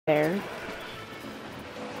there.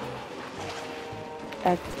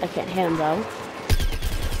 I can't hit him though.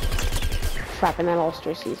 Crap, and that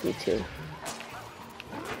ulster sees me too.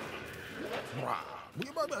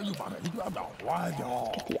 Let's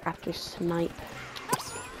get the after snipe.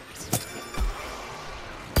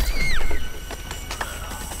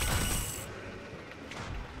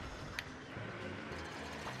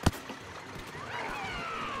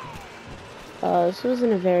 This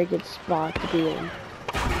wasn't a very good spot to be in.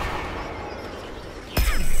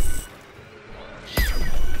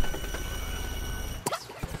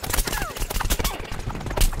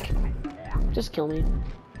 Just kill me.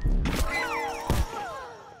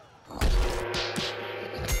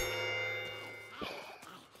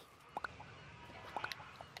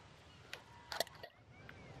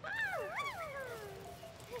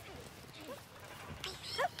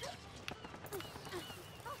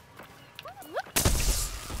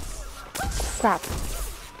 Crap.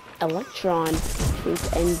 Electron, which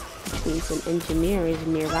means an engineer is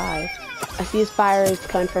nearby. I see his fire is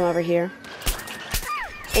coming from over here.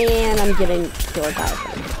 And I'm getting killed by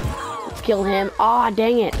him. Let's kill him. Aw,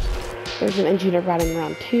 dang it. There's an engineer riding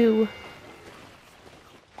around too.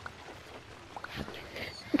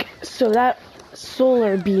 So that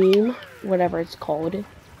solar beam, whatever it's called,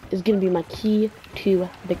 is going to be my key to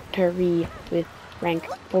victory with rank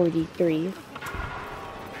 43.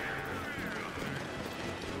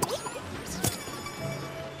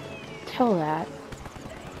 Tell that.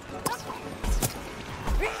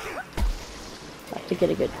 Have to get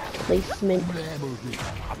a good placement.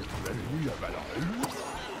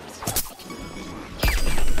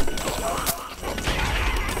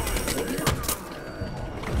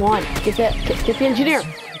 Come on, get the engineer.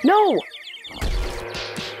 No.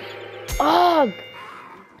 Ugh.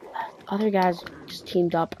 Other guys just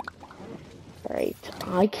teamed up. All right,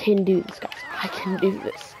 I can do this, guys. I can do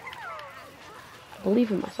this. I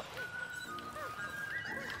believe in myself.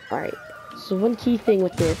 Alright, so one key thing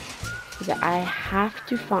with this is that I have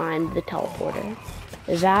to find the teleporter.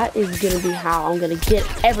 That is going to be how I'm going to get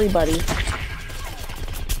everybody.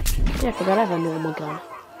 Yeah, I forgot I have a normal gun.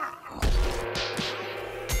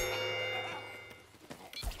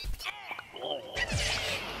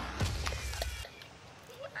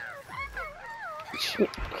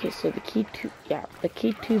 Okay, so the key to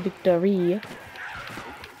victory.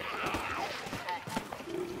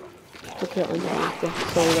 Currently the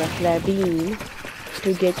solar beam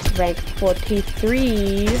to get rank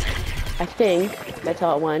 43. I think that's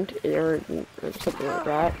how it went, or something like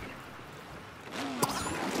that.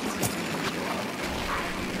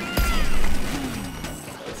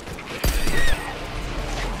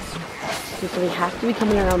 So he has to be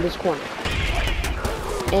coming around this corner,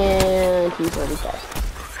 and he's already dead.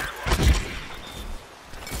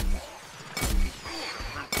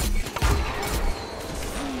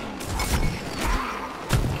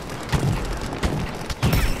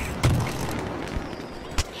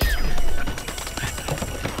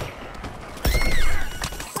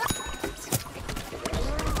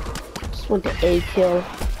 Want the A kill.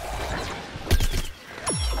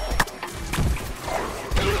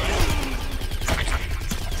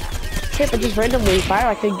 Okay, if I just randomly fire,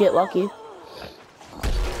 I could get lucky.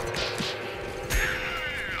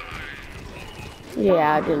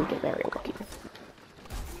 Yeah, I didn't get very lucky.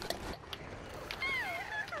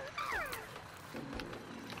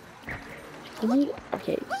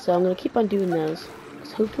 Okay, so I'm gonna keep on doing those.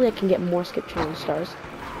 So hopefully I can get more skip challenge stars.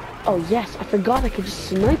 Oh yes, I forgot I could just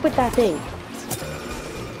snipe with that thing.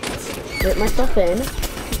 Get myself in,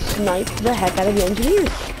 snipe the heck out of the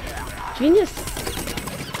engineers. Genius.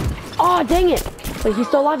 Oh, dang it. Wait, he's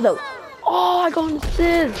still alive though. Oh, I got an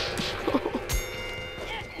assist.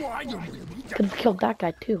 Could have killed that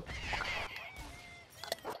guy too.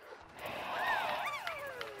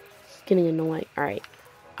 It's getting annoying. Alright,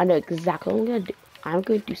 I know exactly what I'm going to do. I'm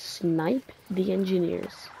going to snipe the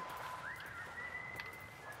engineers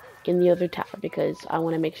in the other tower because I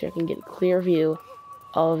want to make sure I can get a clear view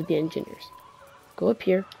of the engineers. Go up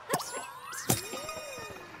here.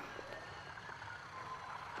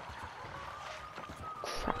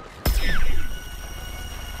 Crap.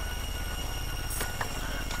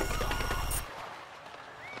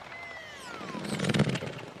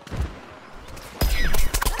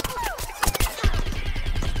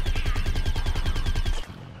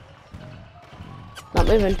 Not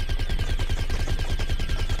moving.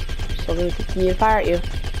 Still gonna continue to fire at you.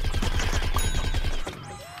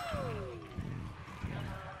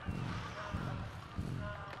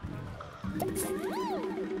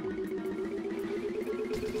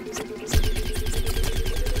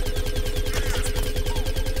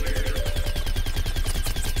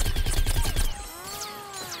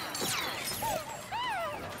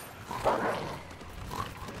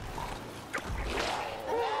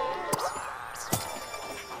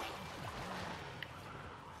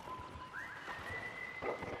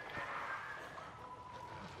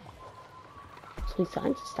 Some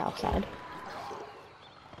scientists outside.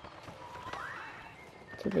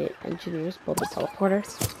 So the engineers build the teleporter.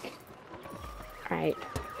 Alright.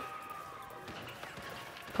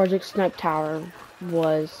 Project Snipe Tower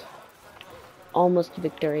was almost a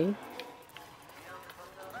victory.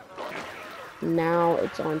 Now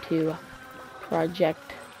it's on to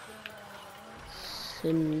Project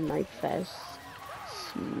Snipefest.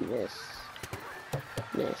 See this.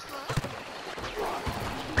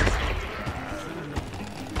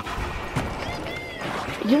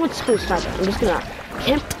 You know what? Screw Sniper. I'm just gonna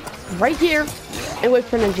camp right here and wait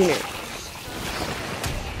for an engineer.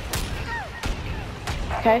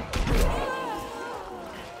 Okay?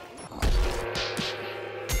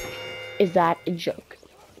 Is that a joke?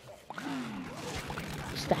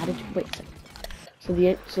 Is that a joke? Wait a second. So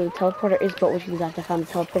the teleporter is built, which means I have to find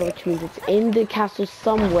the teleporter, which means it's in the castle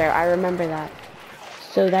somewhere. I remember that.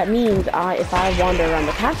 So that means if I wander around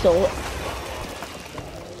the castle,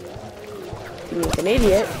 being like an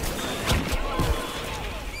idiot,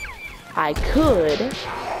 I could.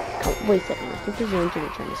 Oh, wait a second. I think there's an engineer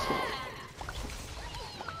trying to snipe.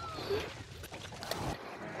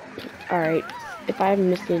 Alright. If I haven't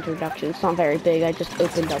missed the introduction, it's not very big. I just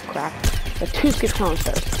opened up crap. The 2 skip challenge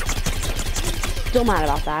stars. Still mad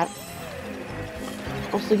about that.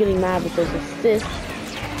 Also getting mad with those assists.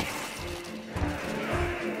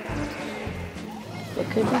 I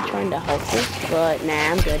could be trying to help this, but nah,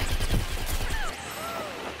 I'm good.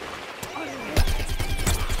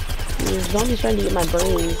 These zombies trying to eat my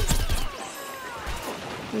brains.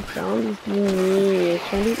 These zombies being mean.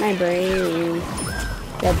 Trying to eat my brains.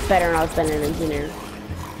 That better not have been an engineer.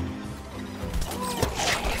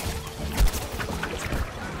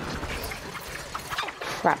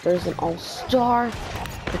 Crap, there's an all-star.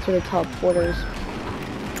 That's where the teleporters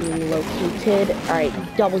being located. Alright,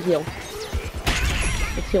 double heal.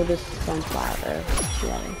 Let's heal this sunflower.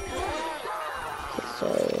 Yeah. Okay, so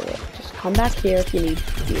just come back here if you need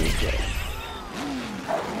to be healed.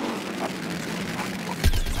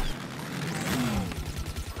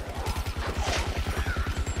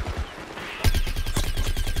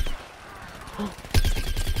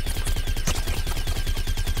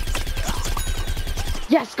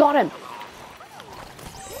 Yes, got him!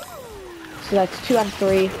 So that's 2 out of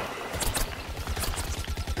 3.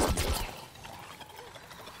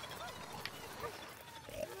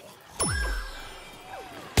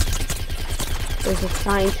 There's a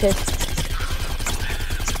scientist.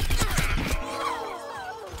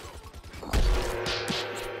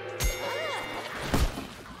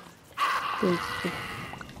 The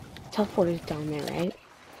teleporter's down there, right?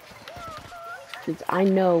 Since I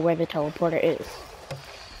know where the teleporter is.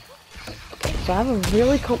 So I have a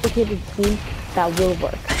really complicated scheme that will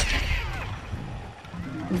work.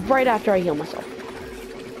 Right after I heal myself.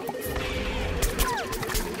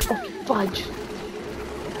 Oh, fudge.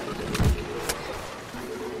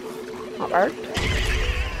 That worked.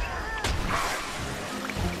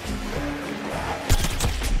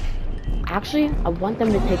 Actually, I want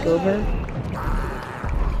them to take over.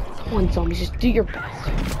 Come on, zombies, just do your best.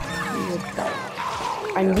 Do your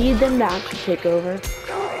best. I need them to actually take over.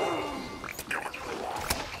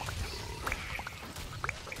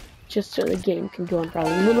 Just so the game can go on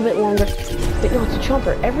probably a little bit longer. But no, it's a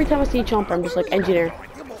chomper. Every time I see a chomper, I'm just like, engineer.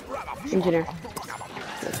 Engineer.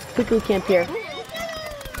 Let's quickly camp here.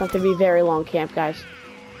 It's not gonna be a very long camp, guys.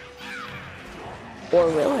 Or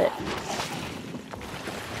will it?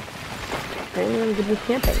 Apparently I'm good with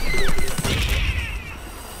camping.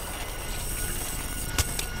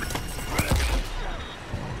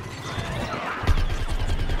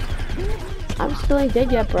 I'm still ain't dead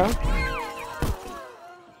yet, bro.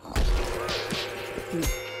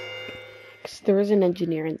 There is an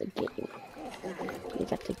engineer in the game. You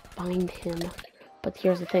have to find him. But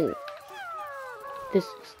here's the thing.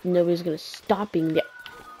 Nobody's gonna stop being the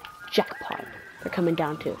jackpot they're coming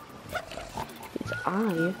down to. Because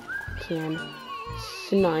I can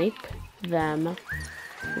snipe them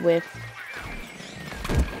with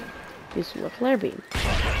this flare beam.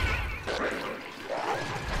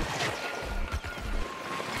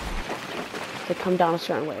 They come down a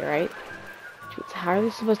certain way, right? How are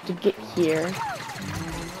they supposed to get here?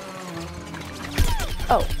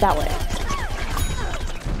 Oh, that way.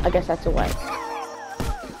 I guess that's the way.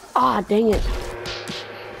 Ah, dang it.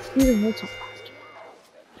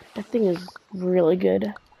 That thing is really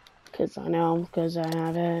good. Because I know, because I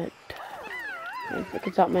have it. I think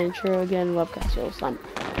it's out my intro again. Webcast will slime.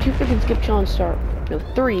 2 freaking skip challenge stars. No,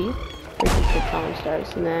 3 freaking skip challenge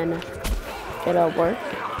stars. And then it'll work.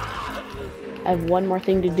 I have one more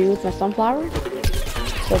thing to do with my sunflower.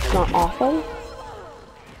 So it's not awful.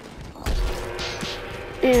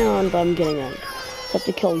 And I'm getting in. So I have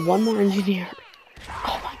to kill one more engineer.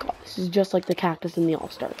 Oh my god, this is just like the cactus in the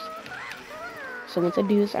All-Stars. So once I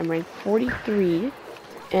do this, I'm ranked 43.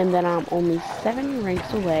 And then I'm only 7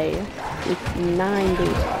 ranks away with 9 days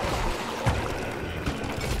left.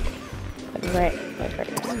 But right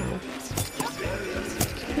now.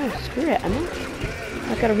 No, screw it.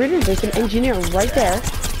 I got rid of this. An engineer right there.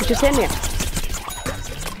 Just in there.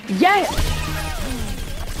 Yes!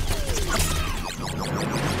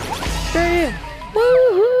 Screw you.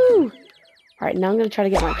 Woohoo! Alright, now I'm going to try to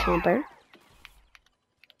get my chomper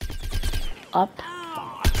up.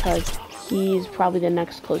 Because he's probably the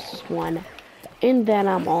next closest one. And then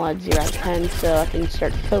I'm all at 0 out of 10. So I can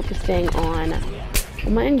start focusing on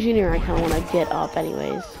my engineer. I kind of want to get up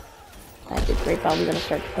anyways. I did great, but I'm going to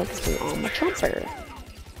start focusing on my chomper.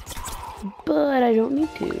 But I don't need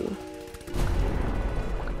to.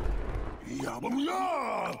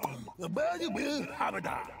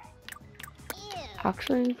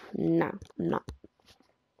 Actually, no, I'm not.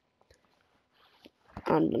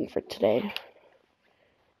 I'm done for today.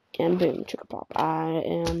 And boom, chicka pop. I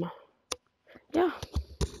am, yeah,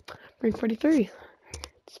 rank 43.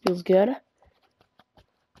 This feels good.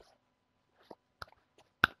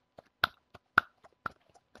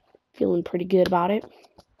 Feeling pretty good about it.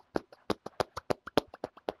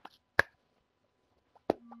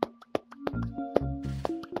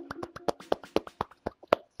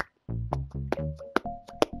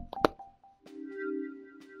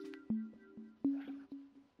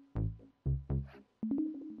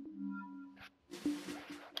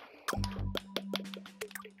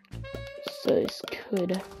 So this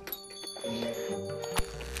could.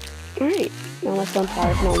 Alright, now my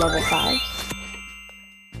sunflower is now level 5.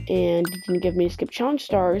 And you can give me skip challenge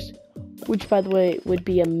stars, which by the way would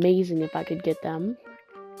be amazing if I could get them.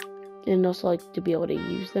 And also like to be able to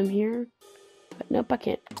use them here. But nope, I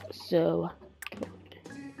can't. So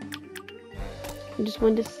I just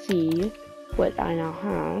wanted to see what I now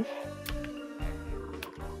have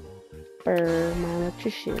for my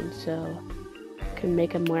electrician. So I can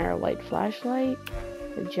make him wear a white flashlight,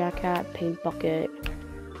 a jack hat, paint bucket,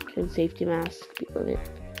 and safety mask.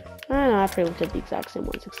 I don't know, I probably looked at the exact same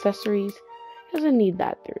ones. Accessories, doesn't need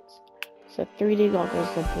that. There's so 3D goggles,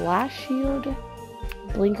 the blast shield,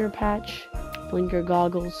 blinker patch, blinker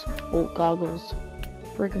goggles, bolt goggles,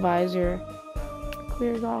 brick visor,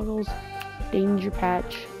 clear goggles, danger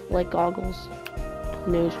patch, light goggles,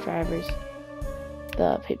 nose drivers,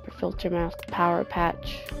 the paper filter mask, power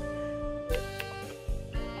patch.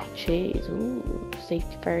 Oh, jeez, ooh,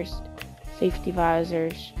 safety first, safety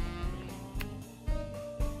visors.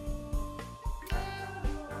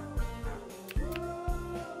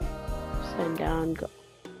 Send down, go.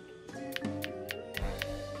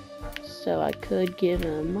 So I could give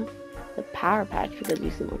him the power patch because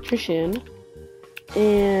he's an electrician,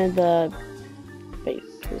 and the base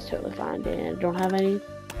is totally fine. And I don't have any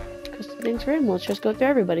custom things for him. Let's just go through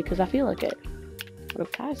everybody because I feel like it. What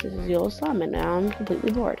up, guys? This is the old slime, and now I'm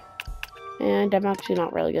completely bored. And I'm actually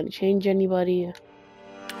not really going to change anybody.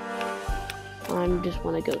 I just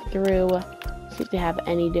want to go through, see if they have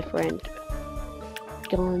any different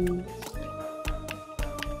guns.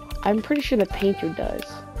 I'm pretty sure the painter does.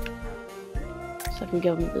 So I can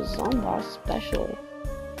give him the Zomboss special.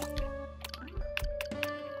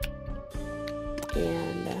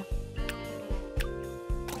 And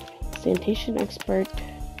sanitation expert.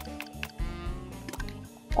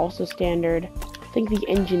 Also standard. I think the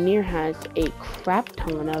engineer has a crap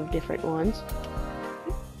ton of different ones.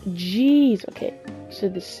 Jeez, okay. So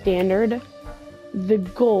the standard, the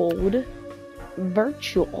gold,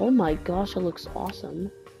 virtual. Oh my gosh, it looks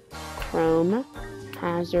awesome. Chrome,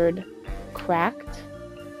 hazard, cracked,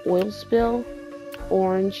 oil spill,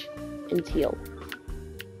 orange, and teal.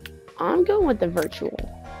 I'm going with the virtual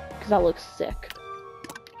because that looks sick.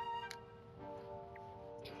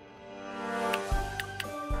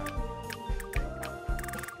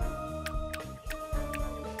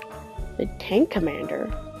 The tank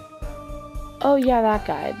commander. Oh yeah, that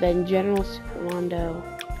guy. Then General Commando.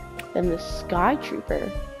 Then the Sky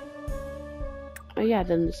Trooper. Oh yeah,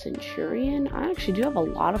 then the Centurion. I actually do have a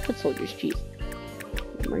lot of foot soldiers. Jeez.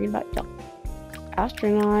 I'm reading about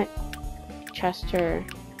Astronaut, Chester,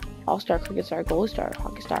 All-Star, Cricket Star, Goalie Star,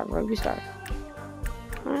 Hockey Star, Rugby Star.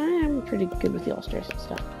 I'm pretty good with the All-Stars and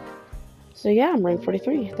stuff. So yeah, I'm ranked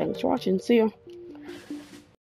 43. Thanks for watching. See you.